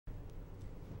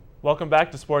Welcome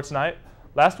back to Sports Night.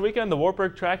 Last weekend, the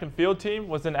Wartburg track and field team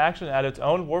was in action at its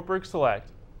own Wartburg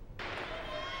Select.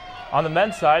 On the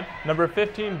men's side, number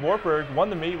 15 Wartburg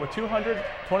won the meet with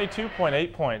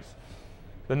 222.8 points.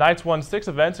 The Knights won 6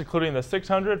 events, including the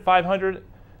 600, 500,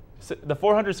 the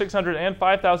 400, 600, and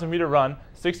 5,000 meter run,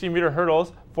 60-meter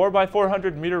hurdles,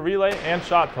 4x400 meter relay, and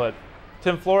shot put.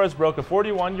 Tim Flores broke a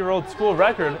 41-year-old school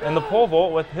record in the pole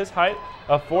vault with his height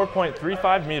of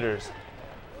 4.35 meters.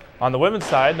 On the women's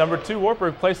side, number 2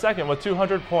 Wartburg placed second with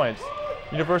 200 points.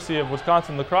 University of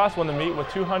Wisconsin lacrosse won the meet with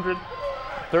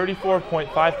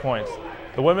 234.5 points.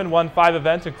 The women won 5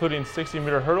 events, including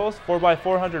 60-meter hurdles,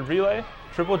 4x400 relay,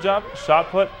 triple jump, shot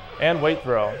put, and weight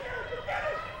throw.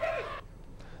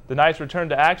 The Knights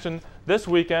returned to action this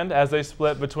weekend as they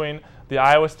split between the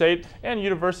Iowa State and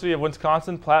University of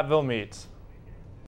Wisconsin Platteville meets.